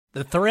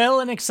The thrill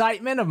and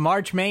excitement of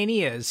March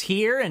Mania is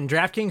here, and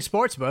DraftKings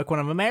Sportsbook, one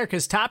of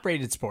America's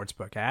top-rated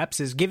sportsbook apps,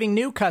 is giving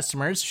new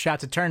customers a shot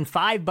to turn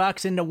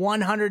 $5 into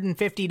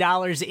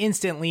 $150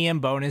 instantly in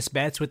bonus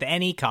bets with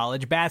any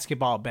college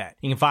basketball bet.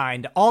 You can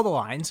find all the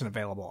lines and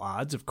available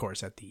odds, of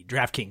course, at the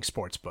DraftKings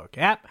Sportsbook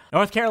app.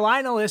 North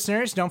Carolina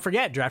listeners, don't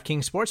forget,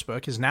 DraftKings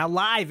Sportsbook is now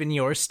live in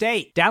your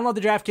state. Download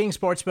the DraftKings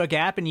Sportsbook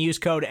app and use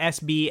code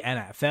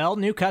SBNFL.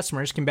 New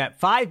customers can bet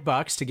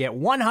 $5 to get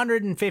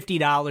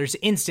 $150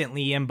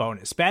 instantly in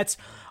bonus bets,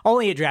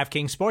 only at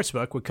DraftKings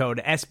Sportsbook with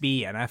code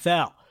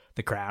SBNFL.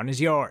 The crown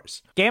is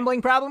yours.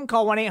 Gambling problem?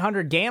 Call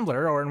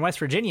 1-800-GAMBLER, or in West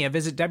Virginia,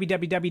 visit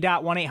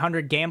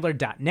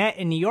www.1800gambler.net.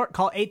 In New York,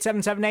 call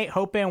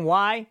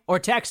 8778-HOPE-NY or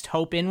text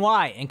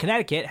HOPE-NY. In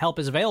Connecticut, help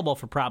is available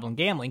for problem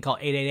gambling. Call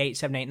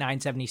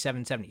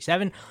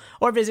 888-789-7777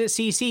 or visit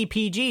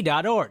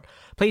ccpg.org.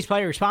 Please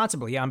play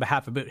responsibly on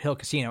behalf of Boot Hill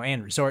Casino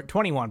and Resort.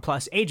 21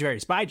 plus, age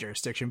varies by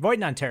jurisdiction. Void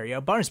in Ontario.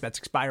 Bonus bets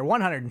expire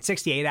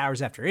 168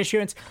 hours after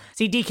issuance.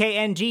 See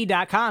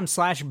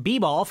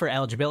dkng.com/bball for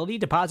eligibility,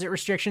 deposit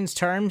restrictions,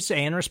 terms,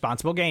 and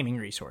responsible gaming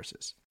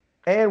resources.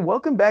 And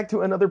welcome back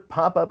to another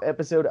pop-up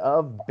episode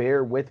of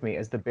Bear With Me,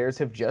 as the Bears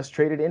have just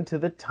traded into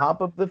the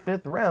top of the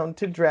 5th round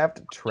to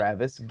draft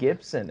Trevis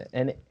Gipson,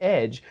 an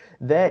edge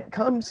that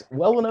comes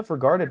well enough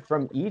regarded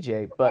from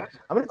EJ, but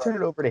I'm going to turn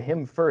it over to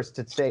him first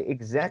to say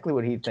exactly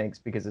what he thinks,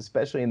 because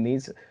especially in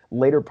these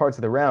later parts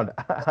of the round,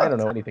 I don't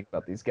know anything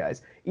about these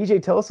guys.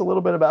 EJ, tell us a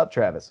little bit about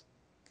Trevis.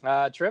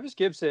 Trevis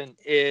Gipson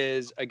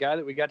is a guy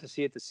that we got to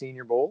see at the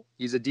Senior Bowl.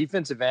 He's a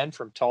defensive end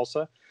from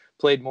Tulsa.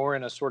 Played more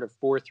in a sort of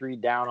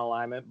 4-3 down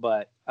alignment,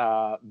 but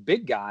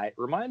big guy.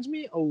 Reminds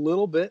me a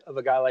little bit of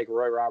a guy like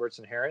Roy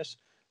Robertson Harris.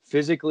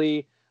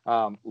 Physically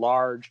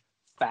large,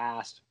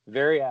 fast,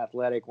 very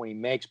athletic. When he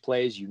makes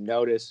plays, you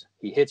notice.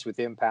 He hits with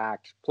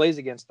impact, plays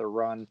against the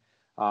run.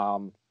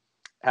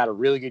 Had a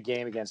really good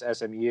game against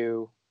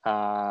SMU.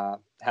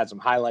 Had some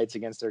highlights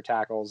against their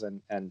tackles,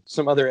 and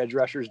some other edge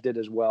rushers did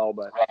as well.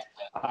 But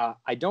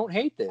I don't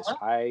hate this.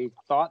 I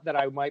thought that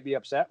I might be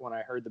upset when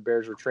I heard the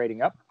Bears were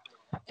trading up.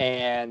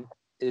 And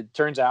it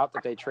turns out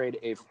that they trade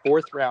a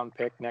 4th round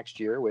pick next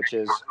year, which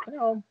is,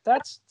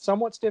 that's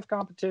somewhat stiff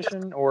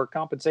competition or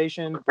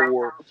compensation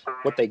for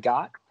what they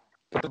got.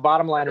 But the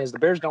bottom line is the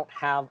Bears don't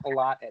have a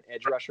lot at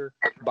edge rusher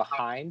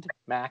behind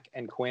Mack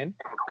and Quinn,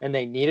 and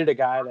they needed a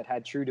guy that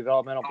had true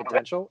developmental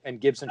potential,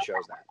 and Gipson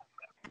shows that.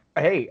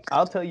 Hey,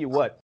 I'll tell you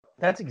what.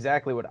 That's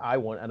exactly what I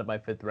want out of my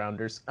 5th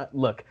rounders.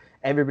 Look,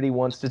 everybody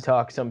wants to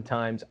talk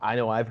sometimes. I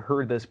know I've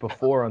heard this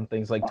before on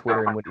things like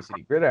Twitter and Windy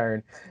City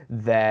Gridiron,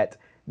 that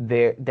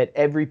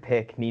every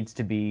pick needs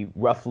to be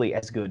roughly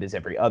as good as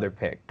every other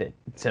pick. That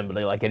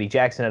somebody like Eddie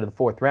Jackson out of the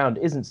 4th round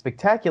isn't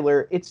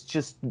spectacular. It's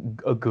just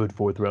a good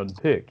 4th round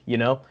pick,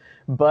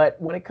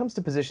 But when it comes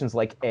to positions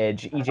like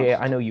edge,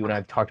 EJ, I know you and I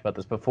have talked about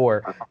this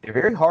before. They're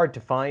very hard to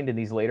find in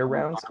these later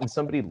rounds, and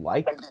somebody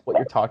like what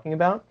you're talking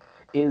about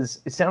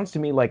it sounds to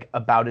me like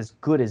about as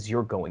good as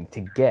you're going to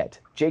get.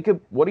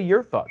 Jacob, what are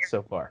your thoughts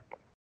so far?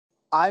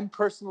 I'm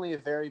personally a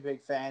very big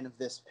fan of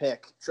this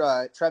pick.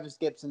 Trevis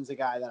Gipson's a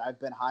guy that I've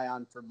been high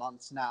on for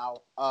months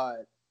now.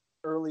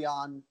 Early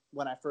on,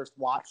 when I first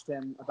watched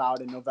him about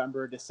in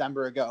November,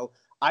 December ago,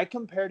 I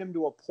compared him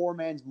to a poor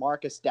man's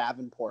Marcus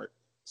Davenport,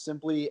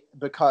 simply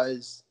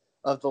because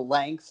of the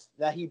length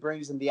that he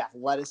brings and the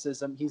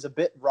athleticism. He's a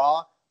bit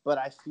raw, but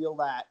I feel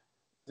that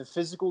the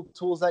physical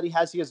tools that he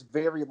has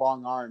very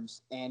long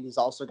arms, and he's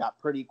also got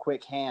pretty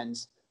quick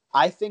hands.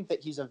 I think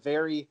that he's a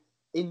very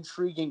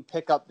intriguing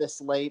pickup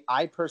this late.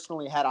 I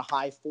personally had a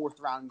high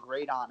 4th round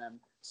grade on him,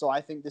 so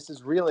I think this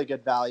is really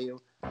good value.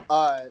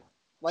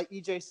 Like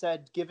EJ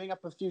said, giving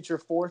up a future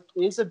 4th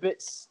is a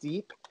bit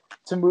steep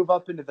to move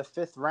up into the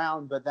 5th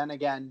round, but then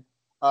again,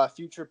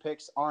 future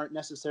picks aren't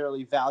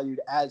necessarily valued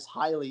as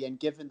highly,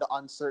 and given the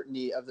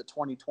uncertainty of the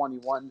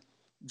 2021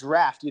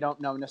 draft, you don't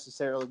know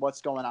necessarily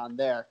what's going on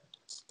there.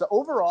 So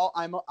overall,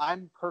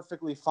 I'm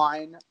perfectly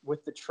fine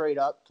with the trade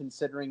up,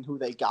 considering who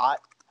they got.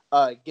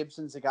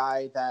 Gipson's a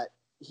guy that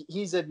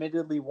he's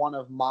admittedly one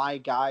of my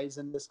guys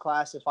in this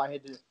class. If I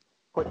had to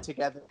put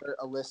together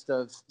a list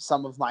of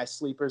some of my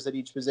sleepers at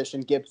each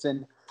position,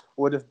 Gipson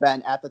would have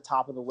been at the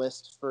top of the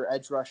list for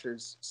edge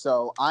rushers.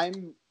 So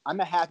I'm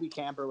a happy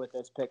camper with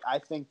this pick. I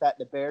think that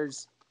the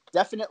Bears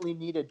definitely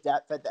needed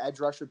depth at the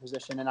edge rusher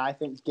position, and I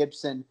think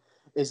Gipson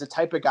is the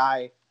type of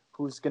guy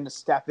who's going to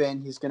step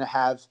in. He's going to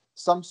have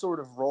some sort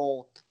of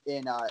role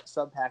in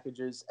sub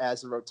packages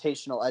as a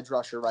rotational edge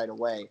rusher right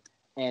away.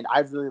 And I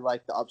really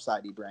like the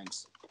upside he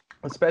brings.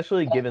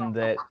 Especially given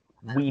that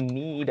we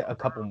need a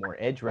couple more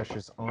edge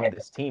rushers on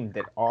this team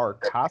that are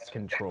cost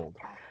controlled.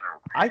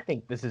 I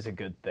think this is a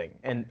good thing,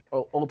 and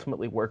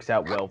ultimately works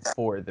out well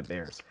for the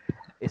Bears.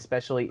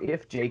 Especially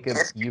if, Jacob,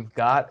 you've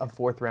got a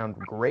 4th round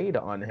grade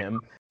on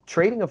him,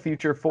 trading a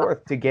future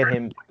 4th to get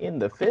him in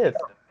the 5th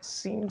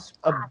seems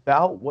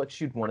about what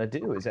you'd want to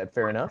do. Is that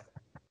fair enough?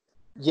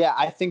 Yeah,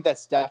 I think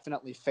that's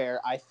definitely fair.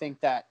 I think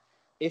that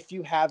if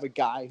you have a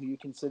guy who you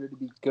consider to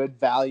be good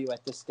value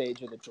at this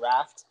stage of the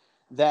draft,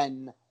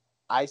 then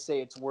I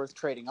say it's worth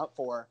trading up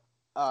for.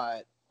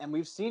 And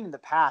we've seen in the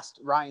past,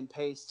 Ryan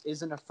Pace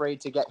isn't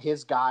afraid to get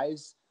his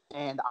guys.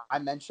 And I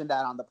mentioned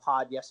that on the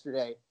pod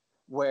yesterday,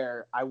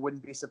 where I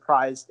wouldn't be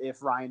surprised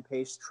if Ryan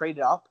Pace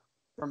traded up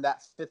from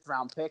that 5th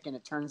round pick. And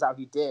it turns out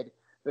he did,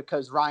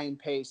 because Ryan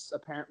Pace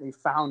apparently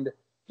found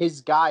his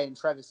guy in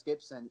Trevis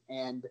Gipson.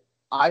 And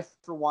I,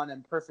 for one,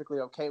 am perfectly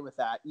okay with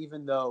that,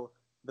 even though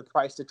the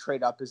price to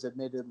trade up is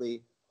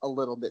admittedly a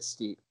little bit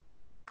steep.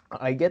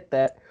 I get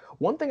that.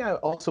 One thing I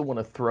also want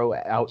to throw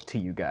out to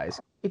you guys,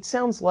 it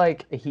sounds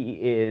like he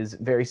is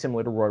very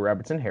similar to Roy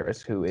Robertson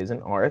Harris, who is an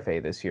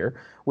RFA this year,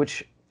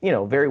 which,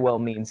 very well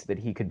means that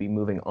he could be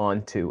moving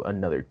on to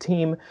another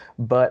team.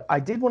 But I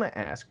did want to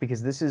ask,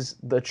 because this is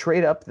the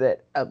trade up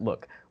that,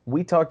 look,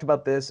 we talked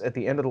about this at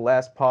the end of the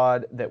last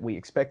pod, that we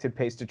expected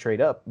Pace to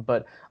trade up,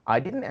 but I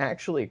didn't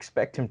actually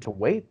expect him to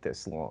wait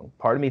this long.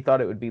 Part of me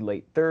thought it would be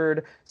late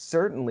 3rd,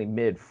 certainly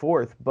mid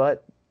 4th,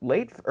 but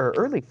late or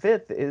early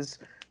 5th is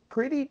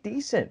pretty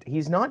decent.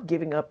 He's not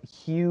giving up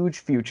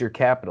huge future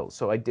capital.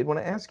 So I did want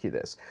to ask you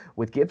this.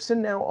 With Gipson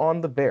now on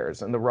the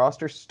Bears and the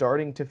roster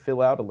starting to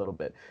fill out a little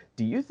bit,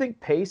 do you think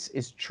Pace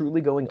is truly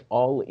going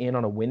all in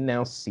on a win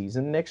now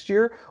season next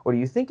year? Or do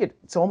you think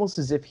it's almost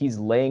as if he's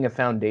laying a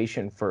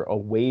foundation for a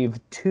wave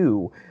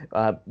 2,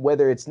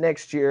 whether it's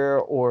next year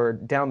or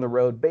down the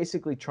road,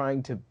 basically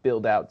trying to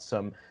build out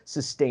some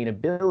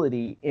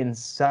sustainability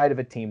inside of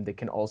a team that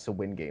can also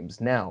win games?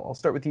 Now, I'll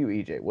start with you,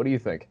 EJ. What do you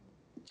think?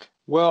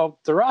 Well,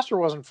 the roster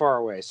wasn't far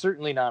away,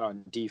 certainly not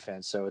on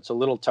defense. So it's a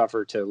little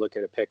tougher to look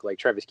at a pick like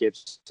Trevis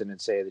Gipson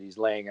and say that he's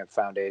laying a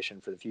foundation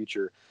for the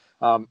future.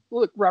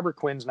 Look, Robert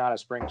Quinn's not a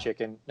spring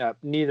chicken.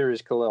 Neither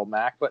is Khalil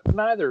Mack, but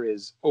neither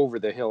is over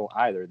the hill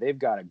either. They've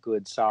got a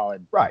good,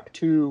 solid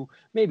 2,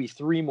 maybe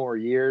 3 more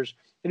years.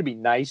 It'd be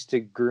nice to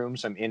groom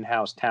some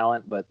in-house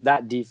talent, but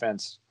that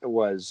defense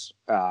was,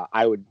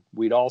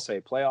 we'd all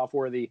say playoff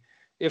worthy,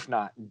 if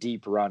not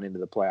deep run into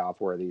the playoff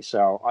worthy.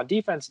 So on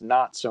defense,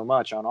 not so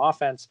much. On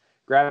offense,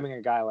 grabbing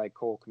a guy like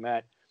Cole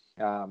Kmet,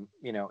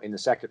 in the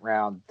 2nd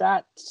round,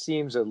 that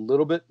seems a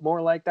little bit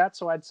more like that.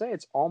 So I'd say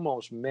it's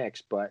almost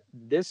mixed, but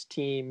this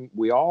team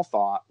we all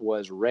thought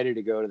was ready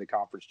to go to the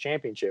conference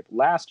championship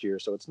last year.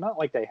 So it's not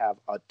like they have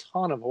a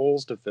ton of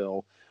holes to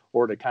fill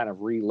or to kind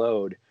of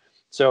reload.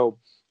 So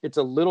it's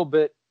a little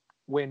bit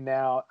when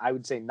now I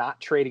would say not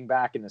trading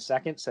back in the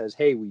 2nd says,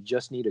 hey, we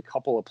just need a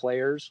couple of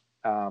players.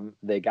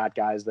 They got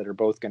guys that are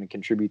both going to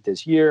contribute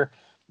this year.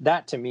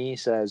 That to me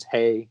says,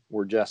 hey,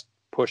 we're just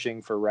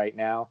pushing for right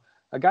now.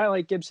 A guy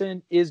like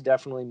Gipson is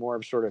definitely more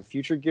of sort of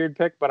future geared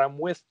pick, but I'm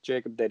with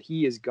Jacob that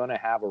he is going to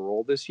have a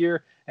role this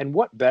year. And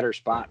what better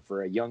spot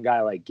for a young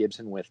guy like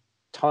Gipson with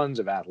tons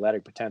of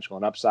athletic potential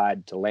and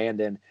upside to land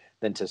in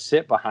than to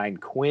sit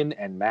behind Quinn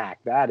and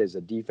Mack? That is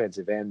a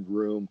defensive end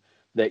room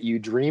that you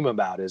dream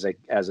about as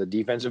a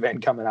defensive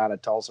end coming out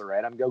of Tulsa,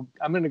 right? I'm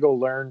going to go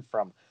learn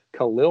from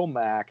Khalil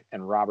Mack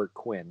and Robert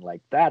Quinn.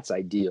 Like, that's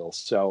ideal.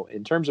 So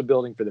in terms of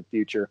building for the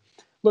future,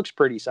 looks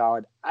pretty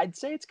solid. I'd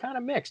say it's kind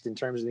of mixed in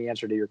terms of the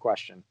answer to your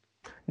question.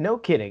 No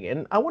kidding.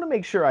 And I want to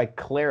make sure I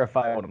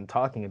clarify what I'm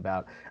talking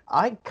about.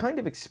 I kind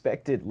of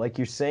expected, like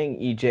you're saying,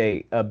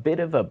 EJ, a bit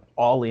of a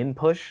all-in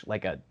push,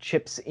 like a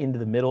chips into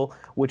the middle,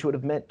 which would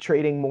have meant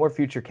trading more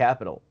future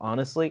capital.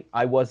 Honestly,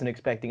 I wasn't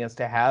expecting us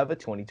to have a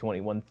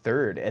 2021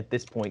 3rd at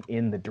this point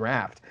in the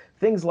draft.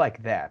 Things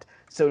like that.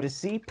 So to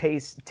see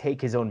Pace take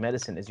his own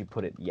medicine, as you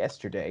put it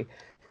yesterday,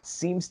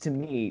 seems to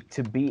me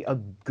to be a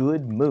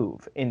good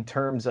move in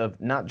terms of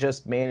not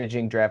just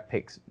managing draft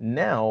picks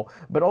now,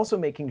 but also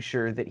making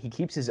sure that he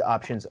keeps his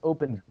options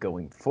open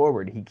going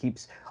forward. He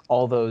keeps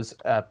all those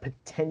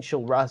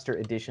potential roster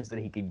additions that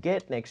he could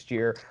get next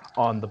year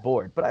on the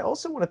board. But I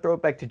also want to throw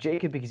it back to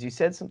Jacob, because you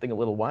said something a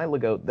little while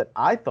ago that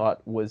I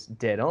thought was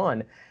dead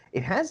on.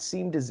 It has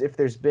seemed as if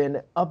there's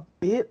been a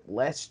bit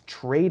less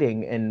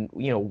trading and,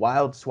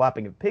 wild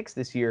swapping of picks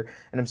this year.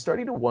 And I'm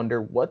starting to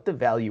wonder what the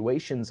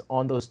valuations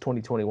on those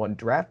 2021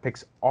 draft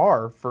picks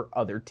are for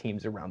other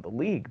teams around the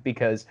league.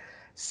 Because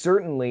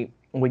certainly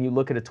when you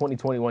look at a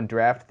 2021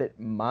 draft that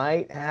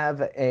might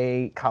have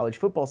a college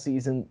football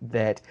season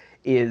that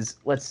is,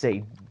 let's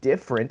say,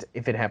 different,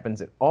 if it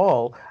happens at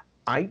all,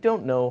 I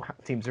don't know how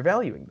teams are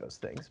valuing those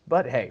things.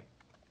 But hey,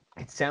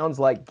 it sounds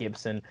like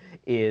Gipson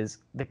is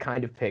the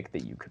kind of pick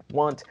that you could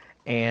want,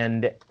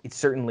 and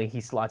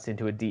he slots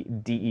into a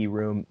DE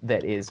room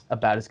that is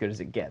about as good as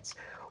it gets.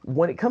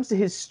 When it comes to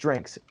his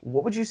strengths,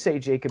 what would you say,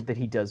 Jacob, that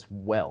he does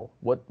well?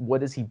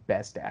 What is he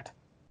best at?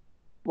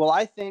 Well,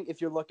 I think if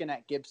you're looking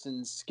at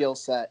Gibson's skill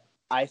set,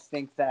 I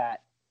think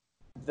that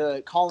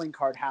the calling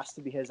card has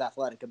to be his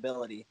athletic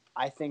ability.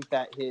 I think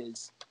that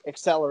his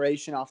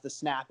acceleration off the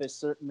snap is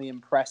certainly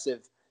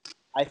impressive.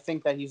 I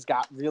think that he's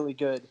got really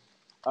good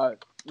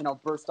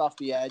burst off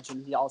the edge,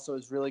 and he also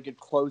has really good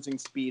closing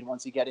speed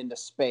once you get into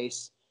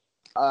space.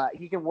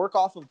 He can work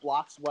off of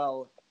blocks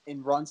well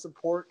in run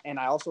support, and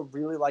I also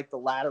really like the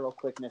lateral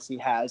quickness he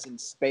has in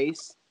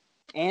space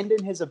and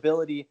in his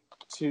ability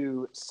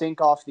to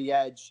sink off the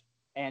edge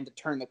and to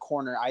turn the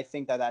corner. I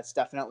think that that's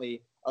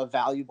definitely a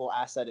valuable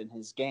asset in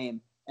his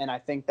game, and I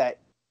think that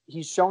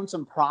he's shown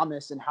some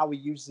promise in how he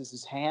uses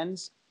his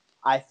hands.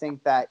 I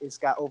think that it's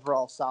got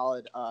overall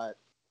solid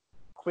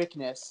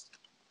quickness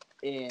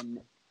in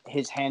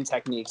his hand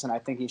techniques, and I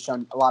think he's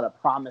shown a lot of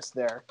promise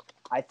there.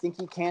 I think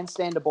he can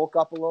stand to bulk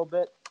up a little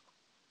bit,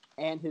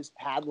 and his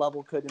pad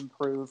level could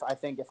improve. I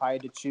think if I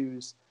had to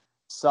choose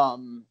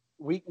some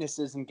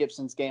weaknesses in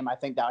Gipson's game, I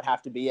think that would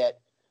have to be it.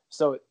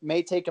 So it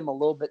may take him a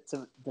little bit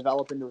to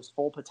develop into his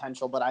full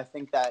potential, but I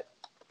think that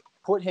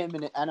put him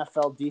in an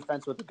NFL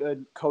defense with a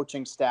good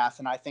coaching staff,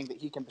 and I think that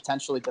he can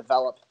potentially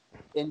develop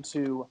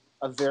into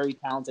a very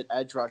talented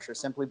edge rusher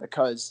simply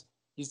because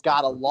he's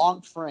got a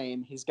long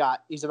frame. He's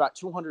about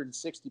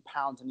 260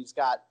 pounds, and he's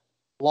got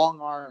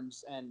long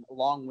arms and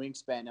long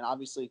wingspan. And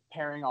obviously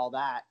pairing all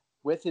that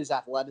with his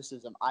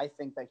athleticism, I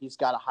think that he's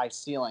got a high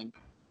ceiling,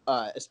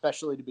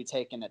 especially to be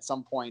taken at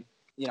some point,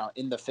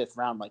 in the 5th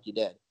round like he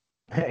did.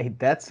 Hey,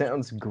 that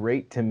sounds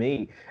great to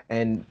me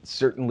and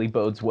certainly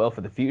bodes well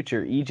for the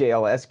future. EJ,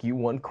 I'll ask you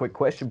one quick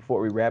question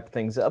before we wrap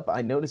things up.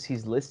 I notice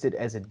he's listed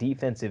as a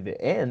defensive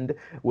end,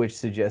 which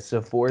suggests a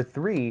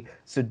 4-3.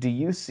 So do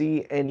you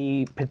see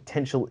any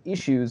potential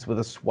issues with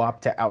a swap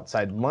to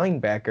outside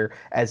linebacker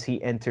as he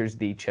enters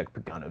the Chuck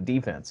Pagano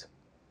defense?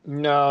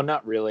 No,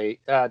 not really.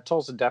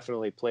 Tulsa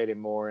definitely played him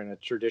more in a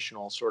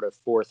traditional sort of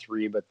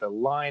 4-3, but the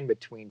line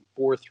between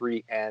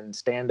 4-3 and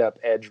stand-up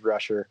edge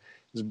rusher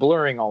is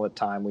blurring all the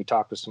time. We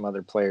talked with some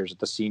other players at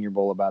the Senior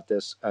Bowl about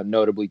this,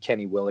 notably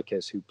Kenny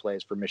Willekes, who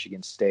plays for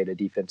Michigan State, a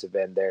defensive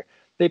end there.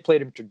 They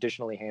played him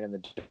traditionally hand in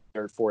the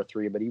dirt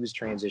 4-3, but he was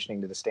transitioning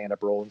to the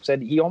stand-up role and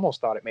said he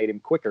almost thought it made him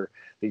quicker,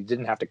 that he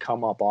didn't have to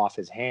come up off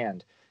his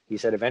hand. He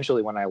said,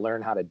 eventually when I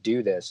learn how to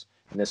do this,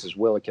 and this is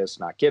Willekes,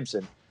 not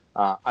Gipson,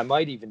 I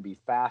might even be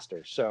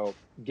faster. So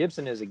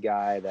Gipson is a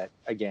guy that,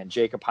 again,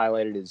 Jacob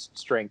highlighted his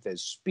strength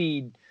as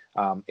speed,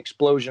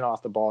 explosion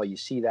off the ball. You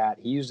see that.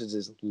 He uses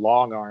his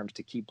long arms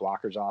to keep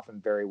blockers off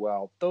him very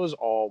well. Those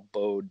all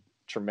bode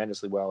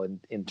tremendously well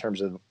in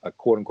terms of a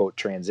quote-unquote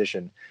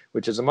transition,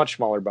 which is a much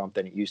smaller bump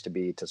than it used to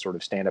be to sort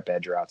of stand-up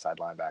edge or outside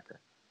linebacker.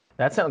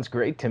 That sounds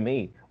great to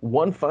me.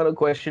 One final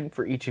question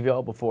for each of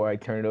y'all before I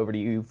turn it over to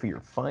you for your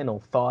final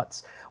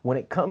thoughts. When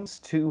it comes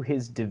to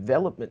his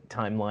development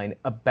timeline,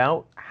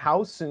 about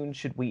how soon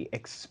should we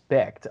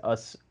expect,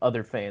 us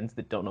other fans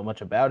that don't know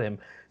much about him,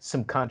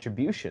 some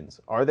contributions?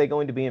 Are they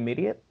going to be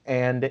immediate?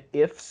 And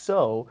if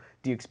so,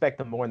 do you expect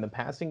them more in the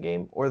passing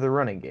game or the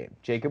running game?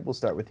 Jacob, we'll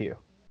start with you.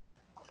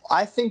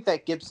 I think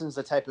that Gipson's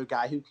the type of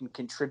guy who can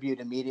contribute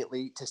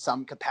immediately to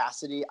some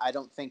capacity. I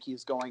don't think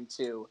he's going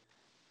to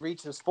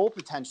reach his full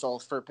potential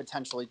for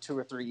potentially 2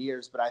 or 3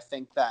 years, but I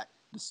think that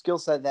the skill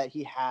set that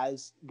he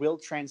has will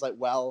translate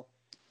well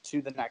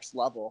to the next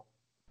level.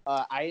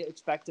 I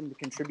expect him to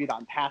contribute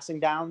on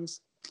passing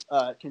downs,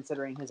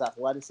 considering his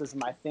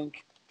athleticism. I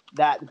think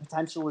that the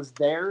potential is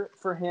there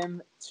for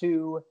him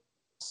to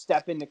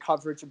step into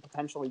coverage and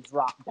potentially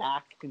drop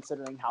back,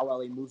 considering how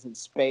well he moves in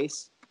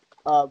space.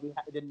 We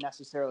didn't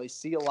necessarily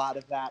see a lot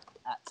of that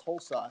at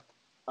Tulsa,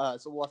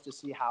 so we'll have to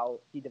see how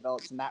he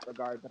develops in that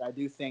regard. But I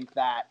do think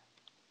that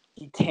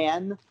he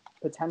can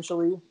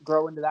potentially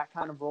grow into that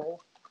kind of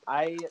role.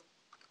 I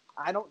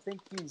don't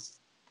think he's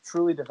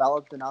truly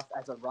developed enough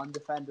as a run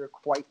defender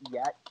quite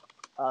yet,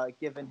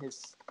 given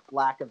his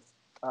lack of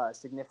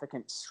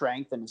significant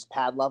strength and his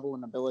pad level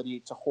and ability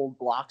to hold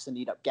blocks and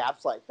eat up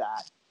gaps like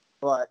that.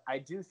 But I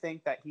do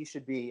think that he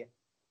should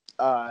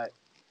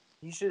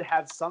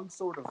have some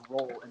sort of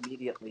role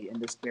immediately in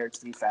this Bears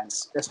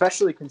defense,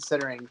 especially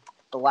considering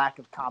the lack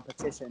of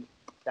competition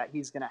that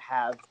he's going to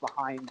have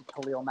behind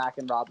Khalil Mack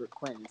and Robert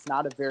Quinn. It's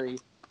not a very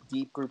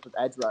deep group of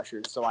edge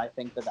rushers, so I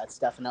think that that's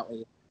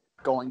definitely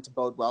going to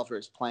bode well for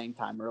his playing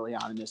time early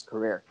on in his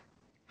career.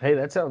 Hey,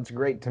 that sounds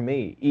great to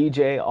me.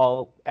 EJ,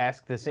 I'll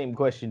ask the same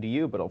question to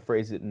you, but I'll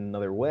phrase it in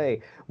another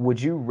way.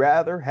 Would you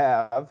rather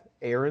have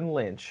Aaron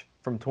Lynch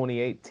from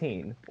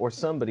 2018 or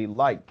somebody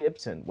like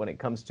Gipson when it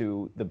comes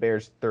to the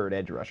Bears' third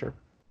edge rusher?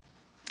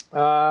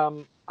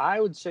 I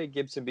would say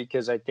Gipson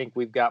because I think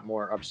we've got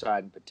more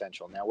upside and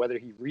potential. Now, whether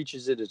he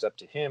reaches it is up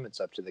to him. It's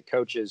up to the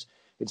coaches.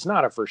 It's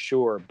not a for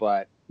sure,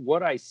 but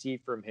what I see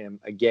from him,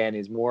 again,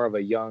 is more of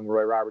a young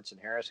Roy Robertson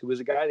Harris, who was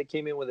a guy that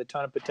came in with a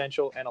ton of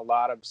potential and a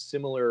lot of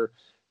similar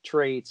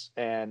traits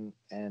and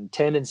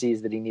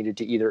tendencies that he needed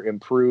to either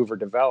improve or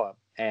develop.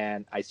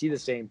 And I see the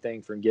same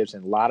thing from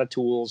Gipson. A lot of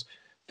tools,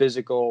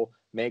 physical,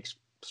 makes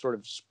sort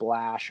of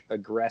splash,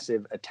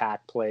 aggressive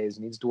attack plays,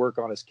 needs to work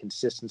on his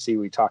consistency.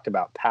 We talked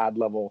about pad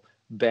level,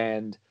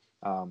 bend,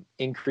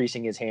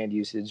 increasing his hand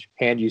usage.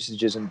 Hand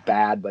usage isn't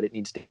bad, but it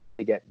needs to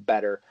get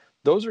better.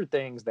 Those are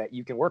things that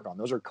you can work on.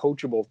 Those are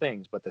coachable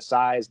things, but the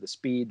size, the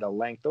speed, the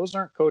length, those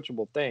aren't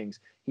coachable things.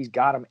 He's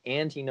got them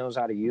and he knows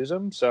how to use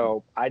them.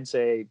 So I'd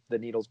say the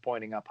needle's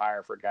pointing up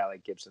higher for a guy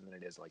like Gipson than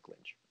it is like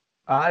Lynch.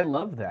 I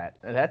love that.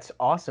 That's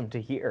awesome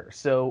to hear.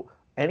 So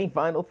any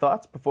final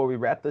thoughts before we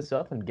wrap this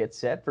up and get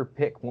set for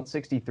pick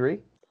 163?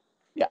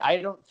 Yeah, I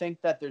don't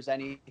think that there's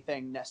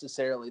anything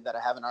necessarily that I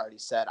haven't already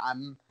said.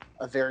 I'm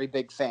a very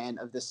big fan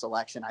of this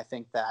selection. I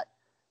think that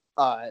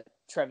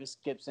Trevis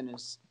Gipson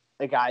is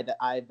a guy that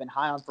I've been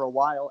high on for a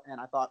while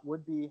and I thought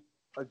would be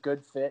a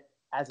good fit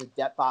as a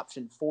depth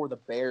option for the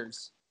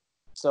Bears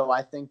So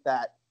I think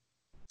that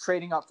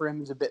trading up for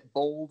him is a bit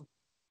bold,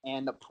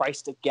 and the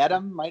price to get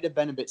him might have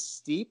been a bit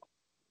steep.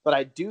 But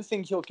I do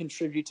think he'll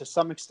contribute to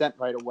some extent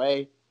right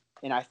away,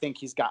 and I think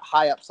he's got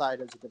high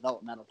upside as a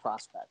developmental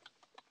prospect.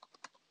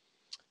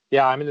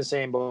 Yeah, I'm in the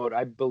same boat.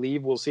 I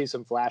believe we'll see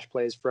some flash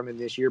plays from him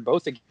this year,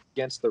 both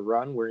against the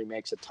run, where he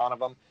makes a ton of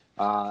them.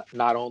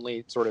 Not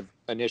only sort of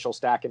initial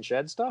stack and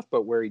shed stuff,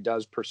 but where he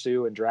does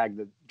pursue and drag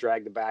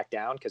the back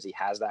down because he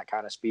has that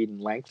kind of speed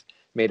and length.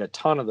 Made a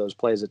ton of those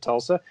plays at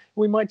Tulsa.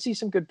 We might see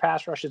some good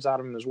pass rushes out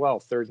of him as well.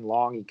 3rd and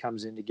long, he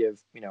comes in to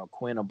give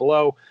Quinn a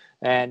blow,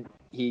 and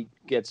he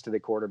gets to the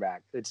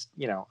quarterback. It's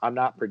I'm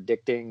not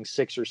predicting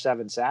 6 or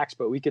 7 sacks,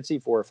 but we could see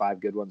 4 or 5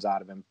 good ones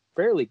out of him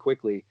fairly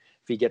quickly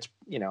if he gets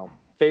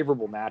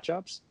favorable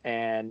matchups,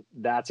 and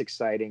that's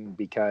exciting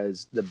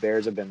because the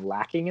Bears have been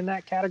lacking in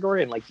that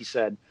category. And like you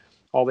said,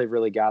 all they've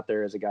really got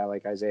there is a guy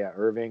like Isaiah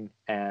Irving,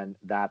 and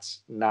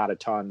that's not a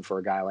ton for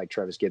a guy like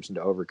Trevis Gipson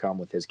to overcome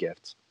with his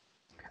gifts.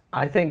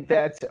 I think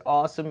that's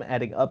awesome.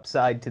 Adding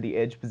upside to the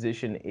edge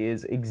position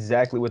is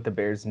exactly what the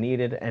Bears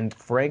needed. And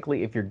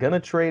frankly, if you're going to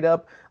trade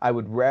up, I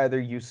would rather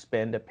you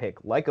spend a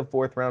pick like a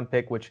 4th-round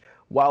pick, which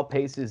while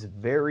Pace is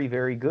very,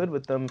 very good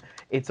with them,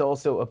 it's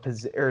also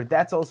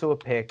that's also a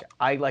pick.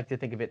 I like to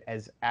think of it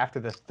as after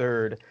the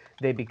 3rd,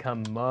 they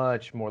become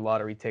much more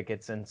lottery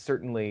tickets, and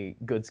certainly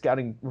good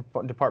scouting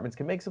departments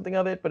can make something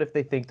of it. But if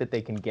they think that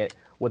they can get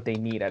what they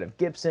need out of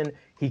Gipson,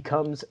 he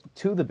comes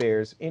to the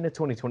Bears in a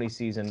 2020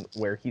 season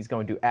where he's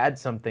going to add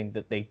something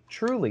that they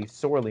truly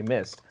sorely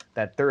missed,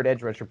 that 3rd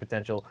edge rusher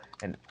potential,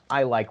 and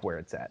I like where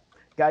it's at.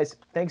 Guys,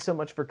 thanks so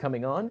much for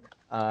coming on.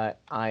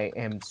 I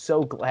am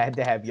so glad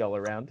to have y'all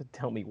around to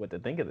tell me what to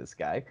think of this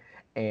guy.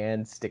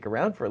 And stick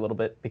around for a little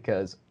bit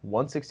because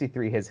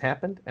 163 has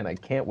happened, and I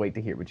can't wait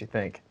to hear what you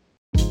think.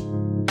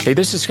 Hey,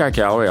 this is Scott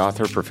Galloway,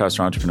 author,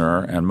 professor,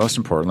 entrepreneur, and most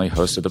importantly,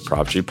 host of the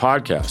Prop G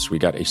podcast. We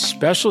got a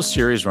special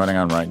series running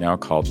on right now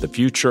called The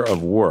Future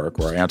of Work,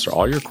 where I answer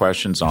all your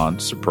questions on,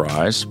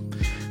 surprise,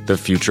 the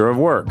future of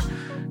work.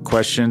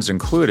 Questions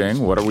including,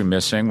 what are we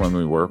missing when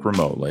we work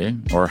remotely?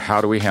 Or how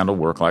do we handle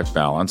work-life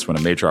balance when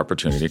a major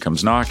opportunity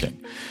comes knocking?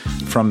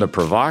 From the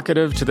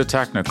provocative to the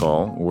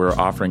technical, we're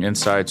offering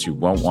insights you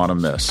won't want to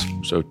miss.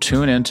 So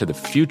tune in to The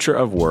Future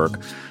of Work,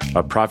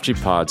 a Prop G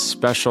Pod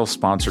special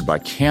sponsored by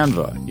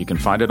Canva. You can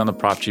find it on the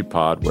Prop G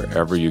Pod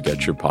wherever you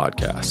get your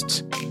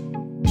podcasts.